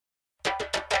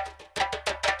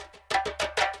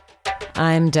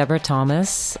I'm Deborah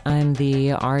Thomas. I'm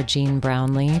the R. Jean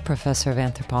Brownlee Professor of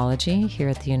Anthropology here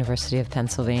at the University of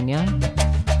Pennsylvania.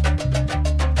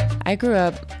 I grew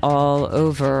up all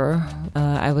over.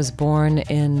 I was born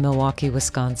in Milwaukee,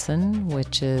 Wisconsin,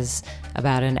 which is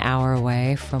about an hour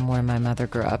away from where my mother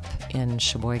grew up in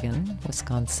Sheboygan,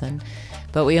 Wisconsin.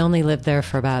 But we only lived there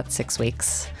for about 6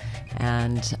 weeks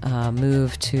and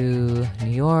moved to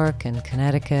New York and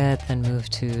Connecticut, then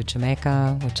moved to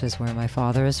Jamaica, which is where my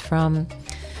father is from.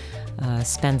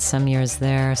 Spent some years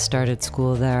there, started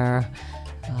school there.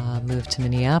 Moved to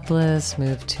Minneapolis,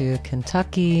 moved to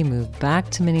Kentucky, moved back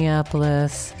to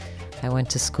Minneapolis. I went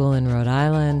to school in Rhode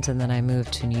Island, and then I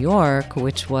moved to New York,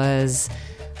 which was,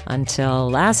 until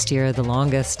last year, the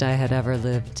longest I had ever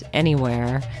lived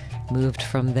anywhere. Moved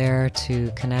from there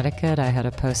to Connecticut. I had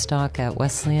a postdoc at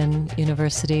Wesleyan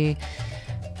University.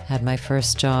 Had my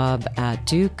first job at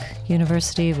Duke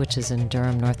University, which is in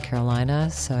Durham, North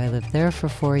Carolina. So I lived there for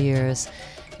 4 years.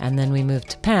 And then we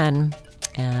moved to Penn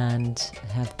and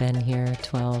have been here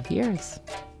 12 years.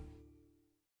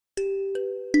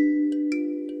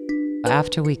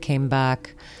 After we came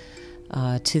back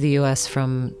to the U.S.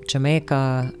 from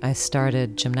Jamaica, I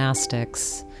started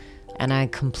gymnastics, and I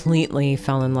completely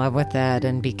fell in love with it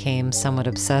and became somewhat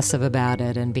obsessive about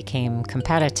it and became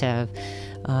competitive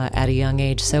at a young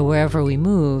age. So wherever we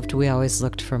moved, we always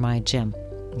looked for my gym,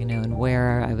 and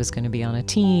where I was going to be on a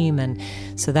team. And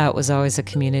so that was always a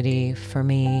community for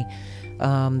me.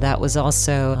 That was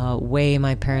also a way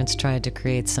my parents tried to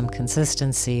create some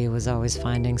consistency, was always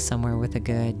finding somewhere with a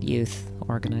good youth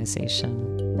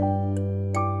organization.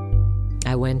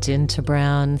 I went into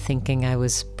Brown thinking I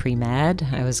was pre-med.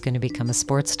 I was going to become a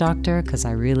sports doctor because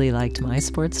I really liked my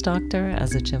sports doctor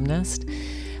as a gymnast.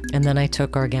 And then I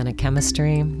took organic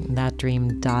chemistry, and that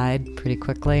dream died pretty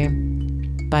quickly.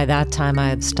 By that time, I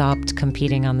had stopped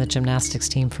competing on the gymnastics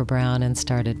team for Brown and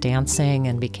started dancing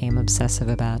and became obsessive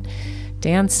about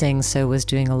dancing, so was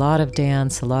doing a lot of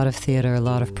dance, a lot of theater, a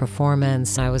lot of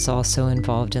performance. I was also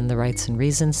involved in the Rights and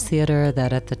Reasons Theater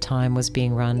that at the time was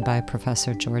being run by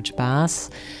Professor George Bass.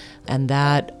 And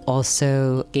that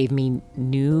also gave me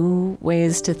new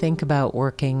ways to think about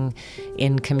working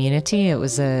in community. It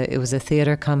was a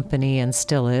theater company, and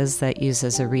still is, that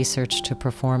uses a research to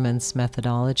performance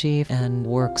methodology and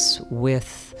works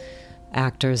with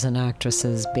actors and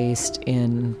actresses based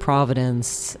in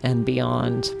Providence and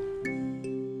beyond.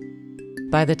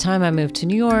 By the time I moved to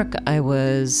New York, I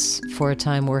was for a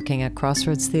time working at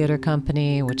Crossroads Theater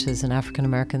Company, which is an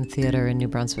African-American theater in New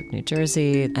Brunswick, New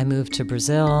Jersey. I moved to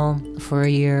Brazil for a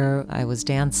year. I was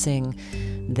dancing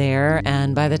there.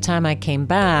 And by the time I came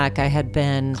back, I had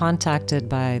been contacted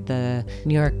by the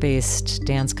New York-based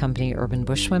dance company Urban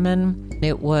Bushwomen.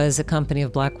 It was a company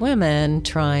of Black women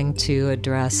trying to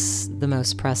address the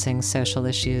most pressing social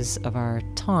issues of our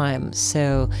time.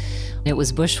 So it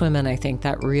was Bushwomen, I think,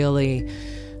 that really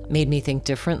made me think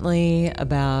differently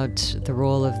about the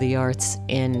role of the arts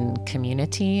in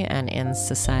community and in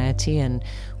society, and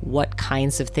what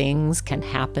kinds of things can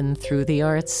happen through the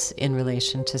arts in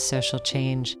relation to social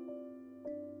change.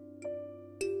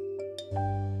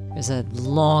 There's a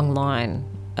long line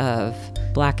of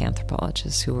Black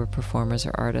anthropologists who were performers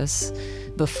or artists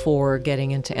before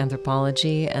getting into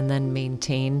anthropology, and then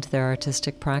maintained their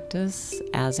artistic practice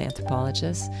as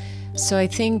anthropologists. So I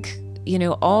think,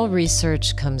 all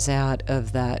research comes out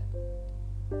of that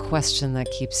question that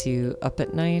keeps you up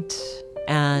at night.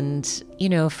 And,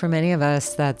 for many of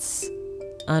us, that's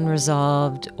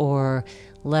unresolved or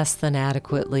less than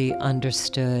adequately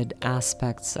understood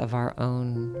aspects of our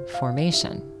own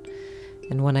formation.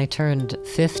 And when I turned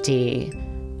 50,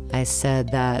 I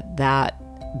said that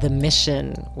the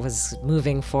mission was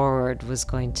moving forward was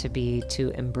going to be to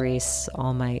embrace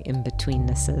all my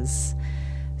in-betweennesses.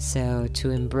 So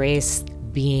to embrace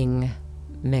being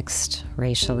mixed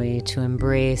racially, to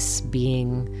embrace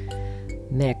being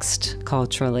mixed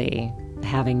culturally,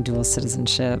 having dual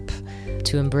citizenship,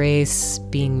 to embrace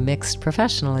being mixed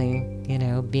professionally,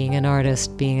 being an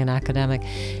artist, being an academic,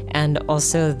 and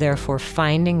also therefore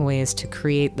finding ways to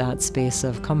create that space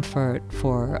of comfort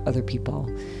for other people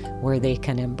where they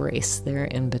can embrace their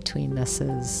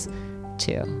in-betweennesses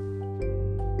too.